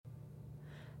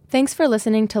Thanks for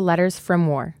listening to Letters from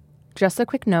War. Just a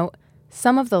quick note,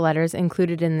 some of the letters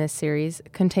included in this series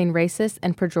contain racist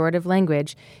and pejorative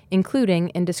language, including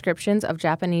in descriptions of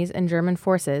Japanese and German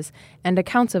forces and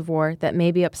accounts of war that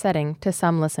may be upsetting to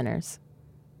some listeners.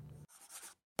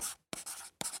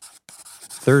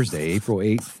 Thursday, April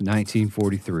 8th,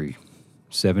 1943,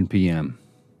 7 p.m.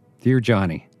 Dear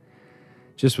Johnny,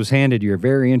 just was handed your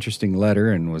very interesting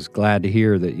letter and was glad to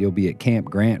hear that you'll be at Camp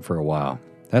Grant for a while.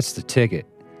 That's the ticket.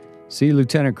 See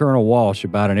Lieutenant Colonel Walsh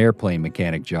about an airplane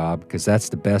mechanic job, because that's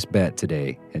the best bet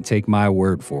today, and take my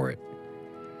word for it.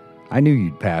 I knew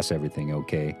you'd pass everything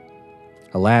okay.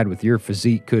 A lad with your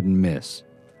physique couldn't miss.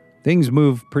 Things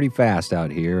move pretty fast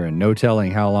out here, and no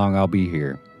telling how long I'll be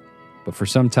here, but for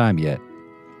some time yet.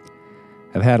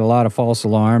 I've had a lot of false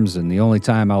alarms, and the only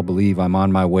time I'll believe I'm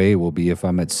on my way will be if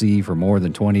I'm at sea for more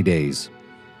than 20 days.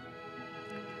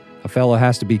 A fellow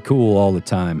has to be cool all the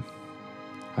time.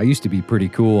 I used to be pretty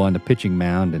cool on the pitching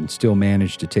mound and still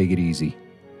managed to take it easy.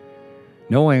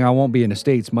 Knowing I won't be in the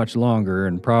States much longer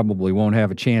and probably won't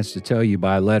have a chance to tell you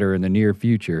by letter in the near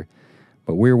future,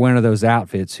 but we're one of those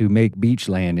outfits who make beach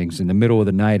landings in the middle of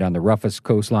the night on the roughest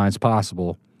coastlines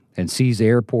possible and seize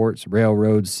airports,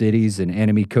 railroads, cities, and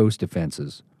enemy coast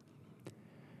defenses.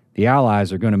 The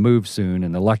Allies are going to move soon,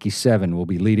 and the Lucky Seven will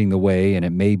be leading the way, and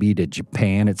it may be to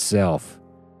Japan itself.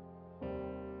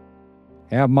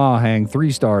 Have Ma hang 3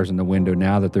 stars in the window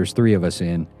now that there's 3 of us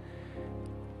in.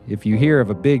 If you hear of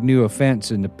a big new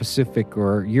offense in the Pacific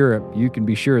or Europe, you can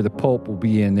be sure the Pope will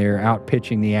be in there out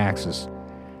pitching the Axis.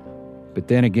 But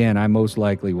then again, I most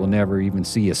likely will never even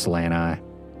see a slant eye.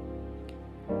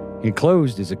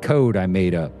 Enclosed is a code I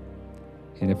made up,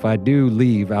 and if I do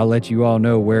leave, I'll let you all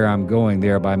know where I'm going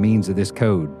there by means of this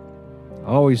code.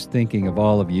 Always thinking of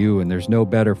all of you, and there's no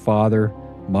better father,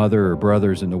 mother, or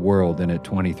brothers in the world than at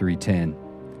 2310.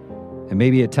 And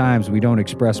maybe at times we don't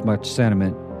express much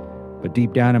sentiment, but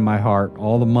deep down in my heart,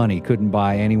 all the money couldn't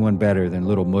buy anyone better than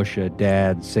little Musha,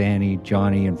 Dad, Sandy,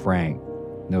 Johnny, and Frank.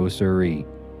 No siree.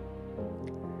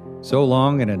 So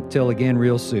long, and until again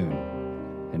real soon.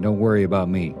 And don't worry about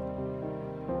me.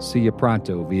 See you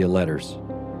pronto via letters.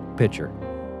 Pitcher.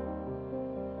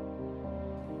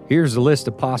 Here's a list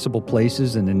of possible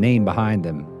places and the name behind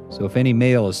them, so if any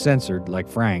mail is censored, like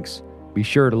Frank's, be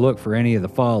sure to look for any of the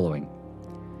following.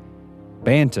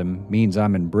 Bantam means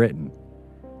I'm in Britain.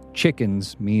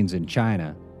 Chickens means in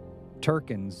China.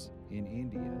 Turkins in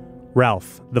India.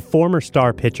 Ralph, the former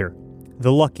star pitcher,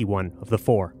 the lucky one of the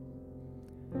 4.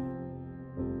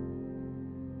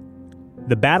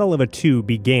 The Battle of Attu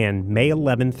began May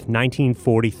 11th,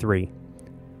 1943.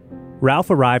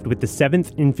 Ralph arrived with the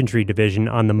 7th Infantry Division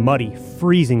on the muddy,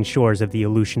 freezing shores of the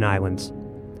Aleutian Islands.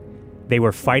 They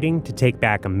were fighting to take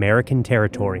back American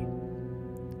territory.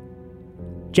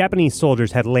 Japanese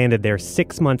soldiers had landed there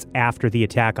 6 months after the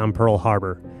attack on Pearl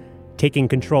Harbor, taking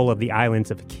control of the islands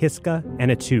of Kiska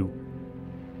and Attu.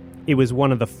 It was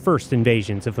one of the first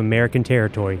invasions of American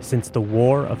territory since the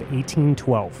War of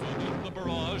 1812.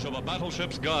 Of a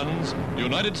battleship's guns,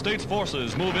 United States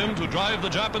forces move in to drive the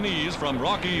Japanese from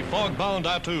rocky, fog-bound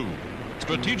Attu,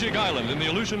 strategic island in the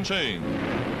Aleutian chain.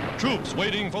 Troops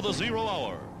waiting for the 0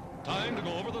 hour. Time to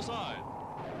go over the side.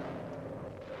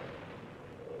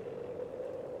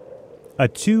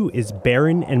 Attu is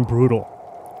barren and brutal.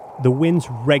 The winds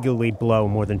regularly blow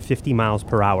more than 50 miles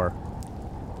per hour.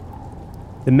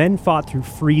 The men fought through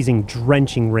freezing,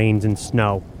 drenching rains and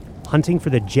snow, hunting for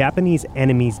the Japanese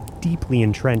enemy's deeply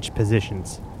entrenched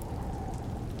positions.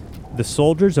 The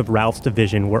soldiers of Ralph's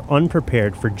division were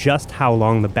unprepared for just how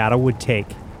long the battle would take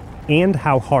and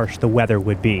how harsh the weather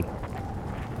would be.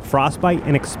 Frostbite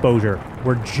and exposure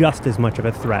were just as much of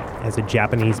a threat as a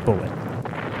Japanese bullet.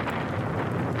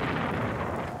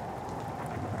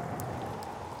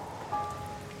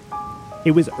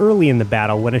 It was early in the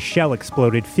battle when a shell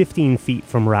exploded 15 feet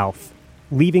from Ralph,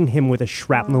 leaving him with a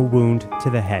shrapnel wound to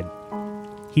the head.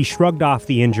 He shrugged off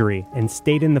the injury and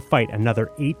stayed in the fight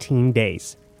another 18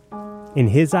 days. In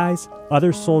his eyes,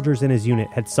 other soldiers in his unit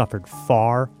had suffered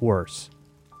far worse.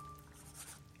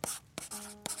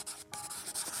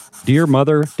 Dear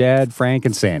Mother, Dad, Frank,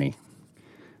 and Sandy.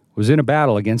 Was in a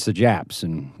battle against the Japs,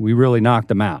 and we really knocked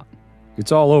them out.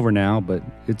 It's all over now, but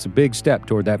it's a big step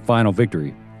toward that final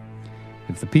victory.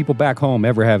 If the people back home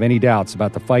ever have any doubts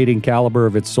about the fighting caliber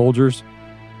of its soldiers,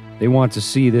 they want to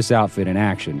see this outfit in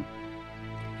action.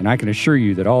 And I can assure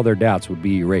you that all their doubts would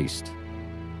be erased.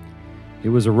 It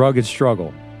was a rugged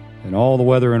struggle, and all the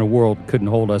weather in the world couldn't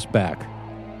hold us back.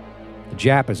 The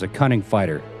Jap is a cunning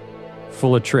fighter,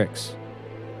 full of tricks,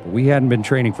 but we hadn't been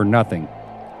training for nothing,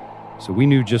 so we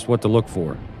knew just what to look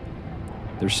for.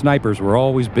 Their snipers were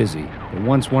always busy, but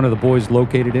once one of the boys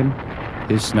located him,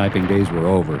 his sniping days were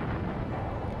over.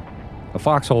 A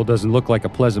foxhole doesn't look like a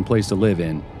pleasant place to live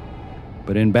in,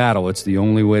 but in battle it's the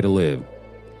only way to live.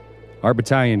 Our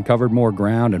battalion covered more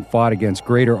ground and fought against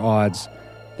greater odds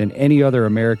than any other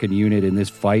American unit in this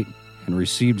fight and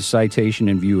received a citation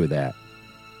in view of that.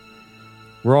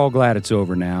 We're all glad it's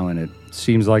over now, and it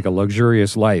seems like a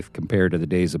luxurious life compared to the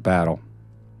days of battle.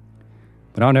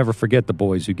 But I'll never forget the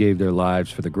boys who gave their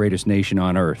lives for the greatest nation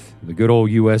on earth, the good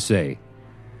old USA,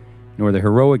 nor the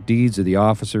heroic deeds of the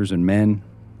officers and men,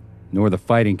 nor the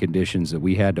fighting conditions that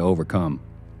we had to overcome.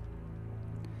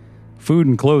 Food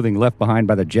and clothing left behind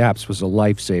by the Japs was a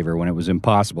lifesaver when it was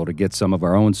impossible to get some of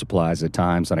our own supplies at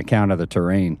times on account of the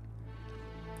terrain.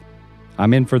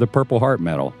 I'm in for the Purple Heart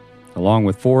Medal, along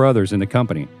with 4 others in the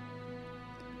company.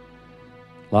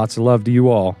 Lots of love to you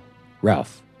all.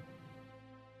 Ralph.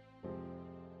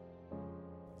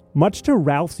 Much to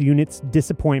Ralph's unit's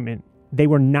disappointment, they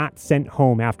were not sent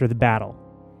home after the battle.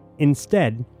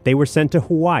 Instead, they were sent to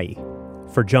Hawaii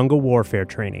for jungle warfare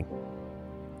training.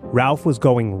 Ralph was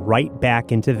going right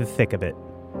back into the thick of it.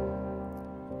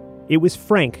 It was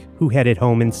Frank who headed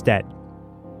home instead.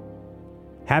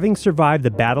 Having survived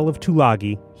the Battle of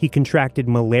Tulagi, he contracted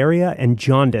malaria and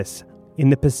jaundice in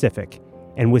the Pacific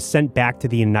and was sent back to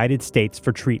the United States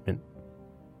for treatment.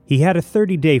 He had a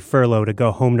 30-day furlough to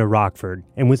go home to Rockford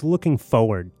and was looking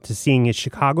forward to seeing his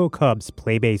Chicago Cubs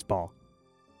play baseball.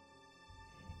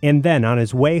 And then on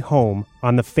his way home,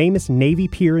 on the famous Navy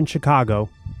Pier in Chicago,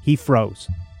 he froze.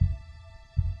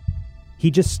 He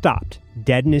just stopped,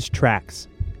 dead in his tracks.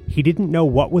 He didn't know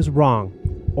what was wrong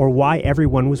or why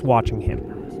everyone was watching him.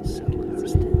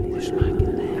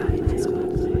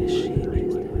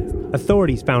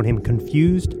 Authorities found him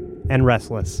confused and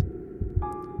restless.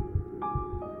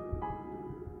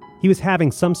 He was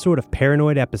having some sort of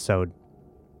paranoid episode.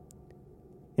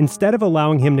 Instead of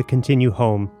allowing him to continue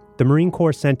home, the Marine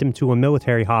Corps sent him to a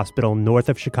military hospital north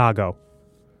of Chicago.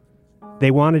 They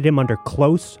wanted him under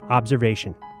close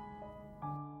observation.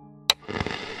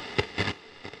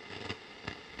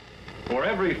 For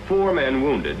every 4 men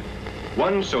wounded,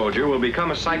 1 soldier will become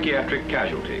a psychiatric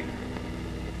casualty.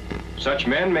 Such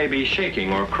men may be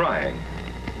shaking or crying,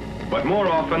 but more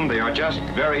often they are just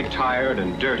very tired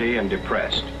and dirty and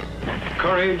depressed.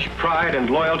 Courage, pride,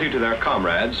 and loyalty to their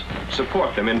comrades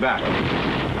support them in battle.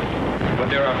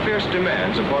 But there are fierce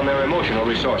demands upon their emotional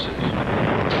resources.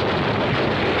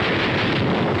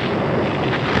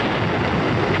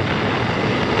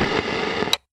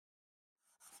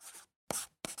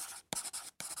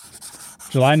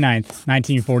 July 9th,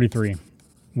 1943.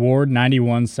 Ward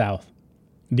 91 South.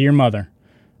 Dear Mother,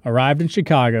 arrived in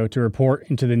Chicago to report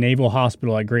into the Naval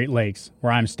Hospital at Great Lakes,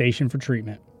 where I am stationed for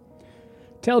treatment.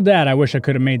 Tell Dad I wish I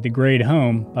could have made the grade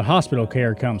home, but hospital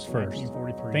care comes first.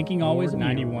 Thinking always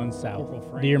 91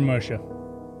 South. Dear Musha,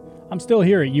 I'm still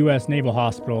here at U.S. Naval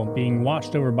Hospital being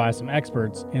watched over by some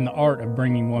experts in the art of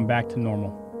bringing one back to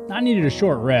normal. I needed a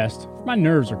short rest, for my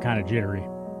nerves are kind of jittery.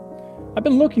 I've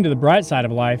been looking to the bright side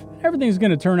of life. Everything's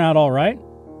going to turn out all right.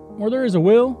 Where there is a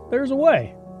will, there's a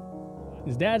way.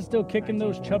 Is Dad still kicking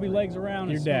those chubby legs around?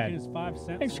 Dear Dad, his 5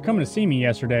 cents? Thanks for coming to see me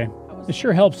yesterday. It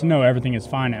sure helps to know everything is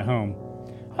fine at home.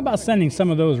 How about sending some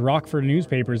of those Rockford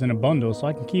newspapers in a bundle so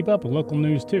I can keep up with local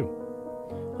news too?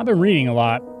 I've been reading a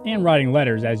lot and writing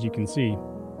letters, as you can see.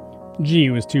 Gee,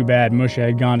 it was too bad Musha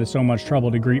had gone to so much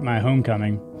trouble to greet my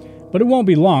homecoming. But it won't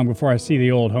be long before I see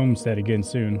the old homestead again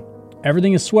soon.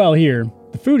 Everything is swell here.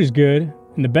 The food is good,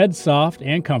 and the bed's soft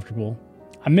and comfortable.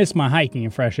 I miss my hiking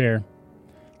and fresh air.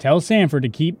 Tell Sanford to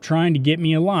keep trying to get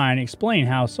me a line and explain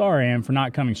how sorry I am for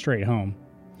not coming straight home.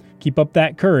 Keep up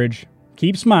that courage.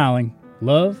 Keep smiling.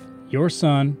 Love, your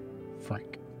son,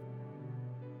 Frank.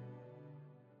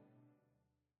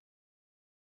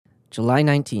 July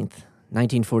 19th,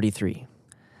 1943.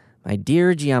 My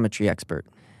dear geometry expert,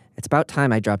 it's about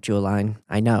time I dropped you a line,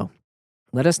 I know.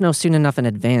 Let us know soon enough in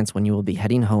advance when you will be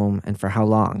heading home and for how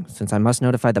long, since I must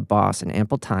notify the boss in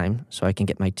ample time so I can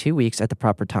get my 2 weeks at the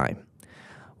proper time.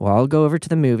 We'll all go over to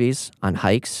the movies, on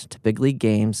hikes, to big league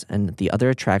games, and the other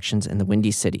attractions in the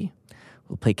Windy City.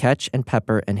 We'll play catch and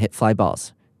pepper and hit fly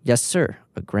balls. Yes, sir,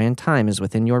 a grand time is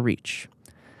within your reach.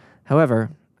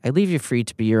 However, I leave you free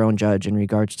to be your own judge in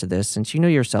regards to this since you know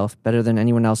yourself better than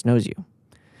anyone else knows you.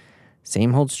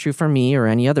 Same holds true for me or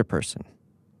any other person.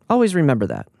 Always remember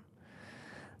that.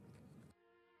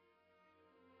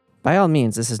 By all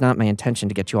means, this is not my intention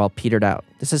to get you all petered out.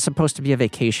 This is supposed to be a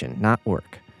vacation, not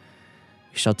work.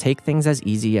 You shall take things as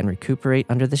easy and recuperate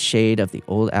under the shade of the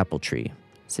old apple tree,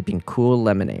 sipping cool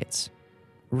lemonades.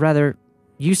 Rather,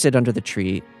 You sit under the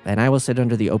tree, and I will sit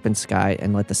under the open sky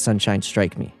and let the sunshine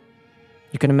strike me.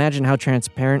 You can imagine how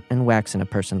transparent and waxen a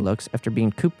person looks after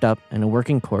being cooped up in a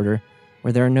working quarter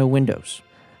where there are no windows.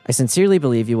 I sincerely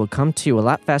believe you will come to a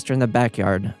lot faster in the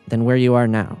backyard than where you are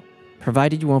now,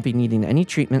 provided you won't be needing any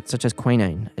treatment such as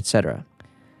quinine, etc.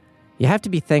 You have to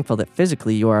be thankful that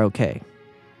physically you are okay.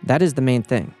 That is the main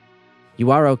thing.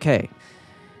 You are okay.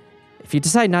 If you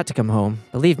decide not to come home,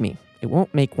 believe me, it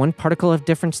won't make one particle of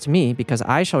difference to me because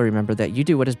I shall remember that you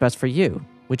do what is best for you,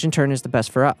 which in turn is the best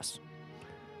for us.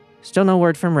 Still no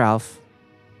word from Ralph.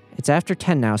 It's after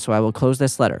 10 now, so I will close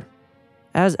this letter.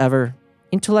 As ever,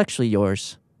 intellectually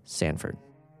yours, Sanford.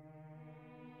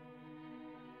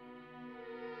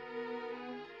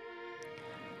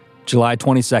 July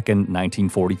 22nd,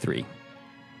 1943.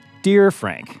 Dear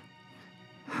Frank,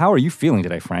 how are you feeling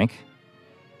today, Frank?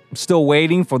 I'm still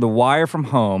waiting for the wire from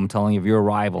home telling of your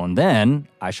arrival, and then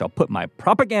I shall put my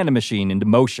propaganda machine into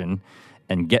motion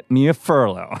and get me a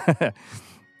furlough.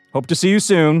 Hope to see you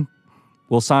soon.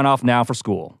 We'll sign off now for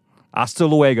school. Hasta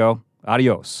luego.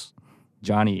 Adios.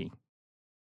 Johnny E.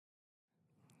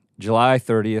 July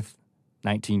 30th,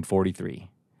 1943.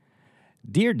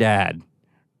 Dear Dad,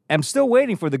 I'm still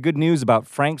waiting for the good news about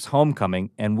Frank's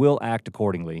homecoming and will act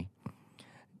accordingly.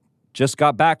 Just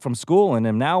got back from school and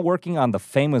am now working on the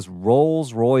famous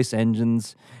Rolls-Royce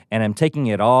engines, and I'm taking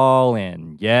it all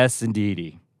in. Yes,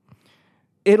 indeedy.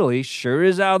 Italy sure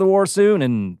is out of the war soon,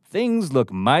 and things look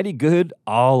mighty good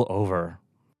all over.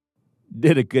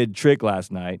 Did a good trick last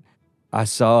night. I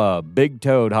saw a big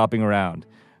toad hopping around.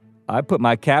 I put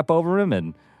my cap over him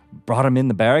and brought him in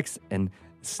the barracks and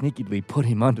sneakily put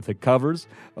him under the covers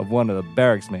of one of the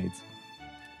barracks mates.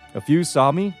 A few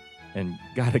saw me and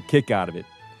got a kick out of it.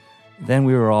 Then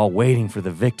we were all waiting for the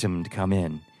victim to come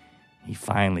in. He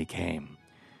finally came.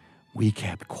 We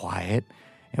kept quiet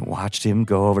and watched him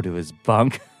go over to his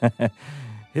bunk.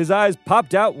 His eyes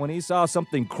popped out when he saw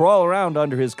something crawl around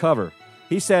under his cover.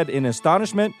 He said in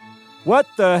astonishment, "What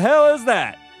the hell is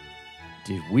that?"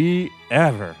 Did we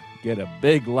ever get a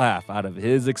big laugh out of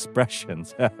his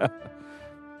expressions?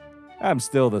 I'm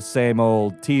still the same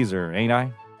old teaser, ain't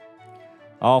I?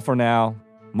 All for now,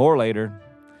 more later.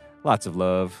 Lots of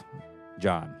love.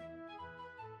 John.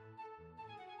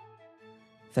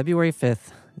 February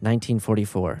 5th,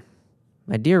 1944.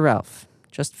 My dear Ralph,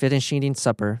 just finished eating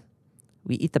supper.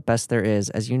 We eat the best there is,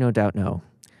 as you no doubt know.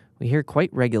 We hear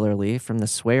quite regularly from the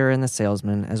swearer and the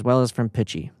salesman, as well as from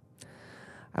Pitchy.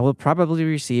 I will probably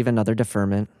receive another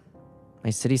deferment.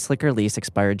 My City Slicker lease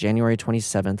expired January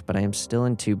 27th, but I am still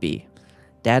in 2B.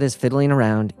 Dad is fiddling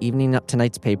around, evening up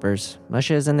tonight's papers.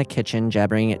 Musha is in the kitchen,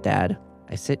 jabbering at Dad.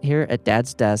 I sit here at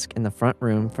Dad's desk in the front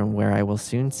room from where I will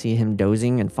soon see him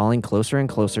dozing and falling closer and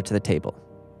closer to the table.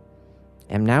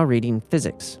 I am now reading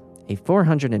Physics, a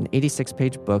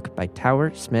 486-page book by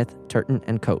Tower, Smith, Turton,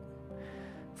 and Cope.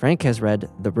 Frank has read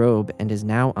The Robe and is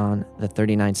now on The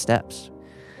 39 Steps.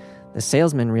 The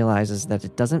salesman realizes that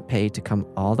it doesn't pay to come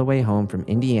all the way home from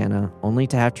Indiana only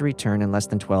to have to return in less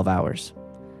than 12 hours.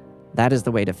 That is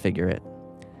the way to figure it.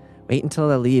 Wait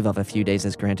until a leave of a few days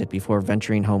is granted before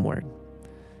venturing homeward.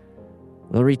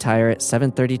 We'll retire at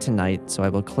 7:30 tonight, so I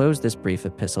will close this brief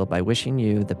epistle by wishing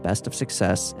you the best of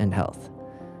success and health.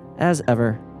 As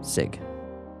ever, Sig.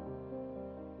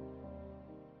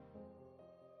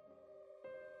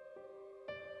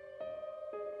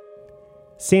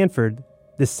 Sanford,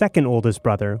 the second oldest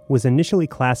brother, was initially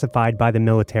classified by the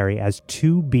military as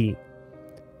 2B,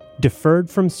 deferred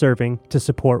from serving to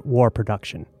support war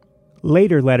production.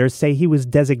 Later letters say he was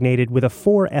designated with a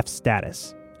 4F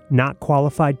status, not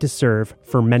qualified to serve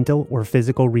for mental or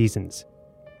physical reasons.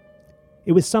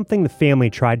 It was something the family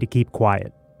tried to keep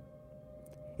quiet.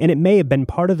 And it may have been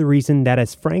part of the reason that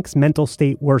as Frank's mental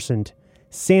state worsened,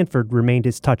 Sanford remained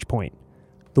his touch point,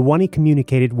 the one he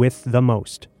communicated with the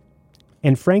most.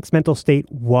 And Frank's mental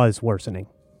state was worsening.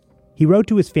 He wrote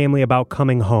to his family about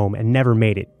coming home and never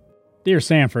made it. Dear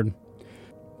Sanford,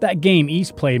 that game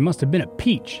East played must have been a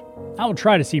peach. I will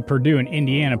try to see Purdue and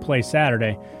Indiana play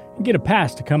Saturday and get a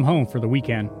pass to come home for the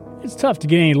weekend. It's tough to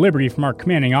get any liberty from our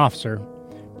commanding officer,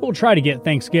 but we'll try to get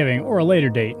Thanksgiving or a later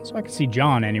date so I can see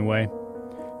John anyway.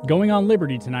 Going on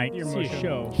liberty tonight to see a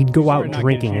show. He'd go out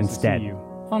drinking instead.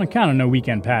 On account of no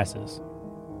weekend passes.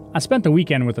 I spent the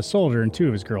weekend with a soldier and two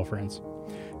of his girlfriends.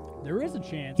 There is a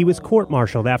chance he was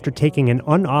court-martialed after taking an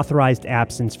unauthorized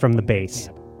absence from the base.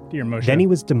 Dear Moshe, then he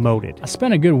was demoted. I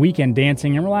spent a good weekend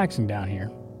dancing and relaxing down here.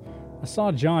 I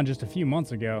saw John just a few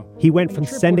months ago. He went from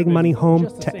sending money home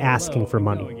to asking for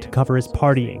money to cover his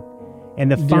partying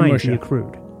and the fines he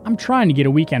accrued. I'm trying to get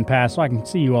a weekend pass so I can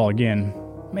see you all again.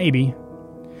 Maybe.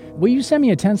 Will you send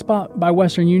me a 10 spot by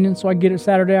Western Union so I can get it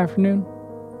Saturday afternoon?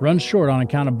 Run short on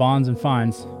account of bonds and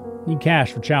fines. Need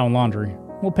cash for chow and laundry.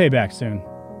 We'll pay back soon.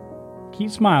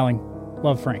 Keep smiling.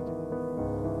 Love, Frank.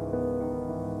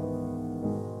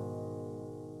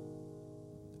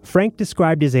 Frank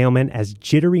described his ailment as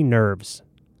jittery nerves.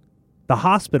 The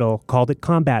hospital called it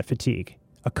combat fatigue,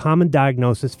 a common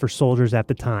diagnosis for soldiers at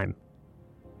the time.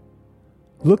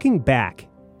 Looking back,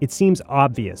 it seems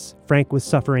obvious Frank was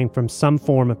suffering from some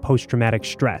form of post-traumatic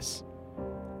stress.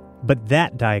 But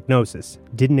that diagnosis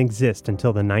didn't exist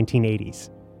until the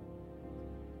 1980s.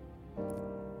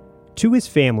 To his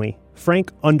family,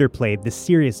 Frank underplayed the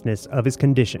seriousness of his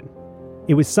condition.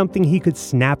 It was something he could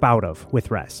snap out of with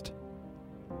rest.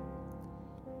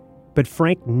 But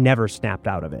Frank never snapped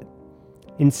out of it.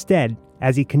 Instead,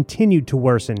 as he continued to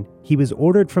worsen, he was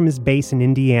ordered from his base in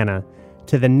Indiana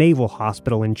to the Naval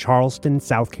Hospital in Charleston,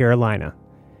 South Carolina.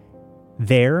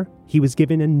 There, he was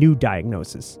given a new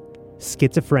diagnosis: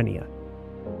 schizophrenia.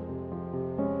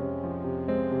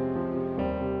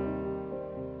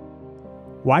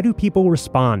 Why do people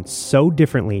respond so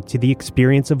differently to the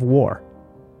experience of war?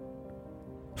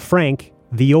 Frank,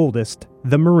 the oldest,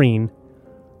 the Marine,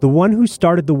 the one who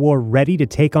started the war ready to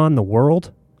take on the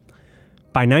world?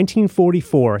 By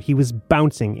 1944, he was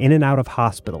bouncing in and out of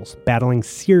hospitals, battling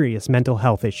serious mental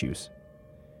health issues.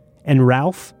 And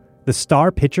Ralph, the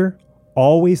star pitcher,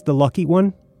 always the lucky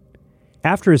one?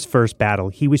 After his first battle,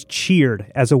 he was cheered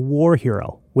as a war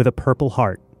hero with a Purple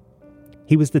Heart.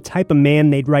 He was the type of man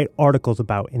they'd write articles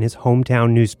about in his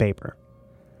hometown newspaper.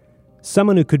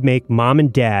 Someone who could make Mom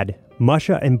and Dad,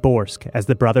 Musha and Borsk, as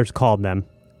the brothers called them,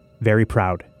 very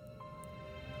proud.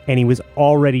 And he was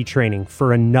already training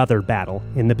for another battle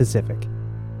in the Pacific.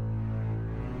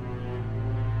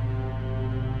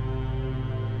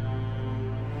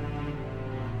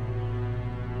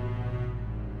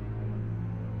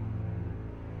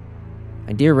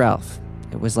 My dear Ralph,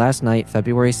 it was last night,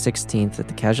 February 16th, that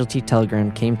the casualty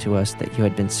telegram came to us that you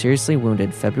had been seriously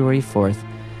wounded February 4th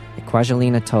at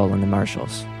Kwajalein Atoll in the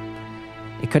Marshalls.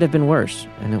 It could have been worse,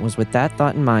 and it was with that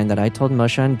thought in mind that I told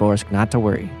Musha and Borsk not to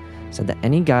worry. Said that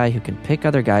any guy who can pick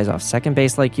other guys off second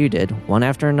base like you did, one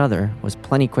after another, was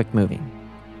plenty quick moving.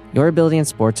 Your ability in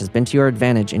sports has been to your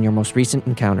advantage in your most recent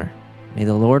encounter. May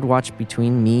the Lord watch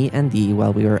between me and thee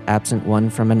while we were absent one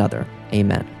from another.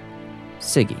 Amen.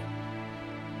 Siggy.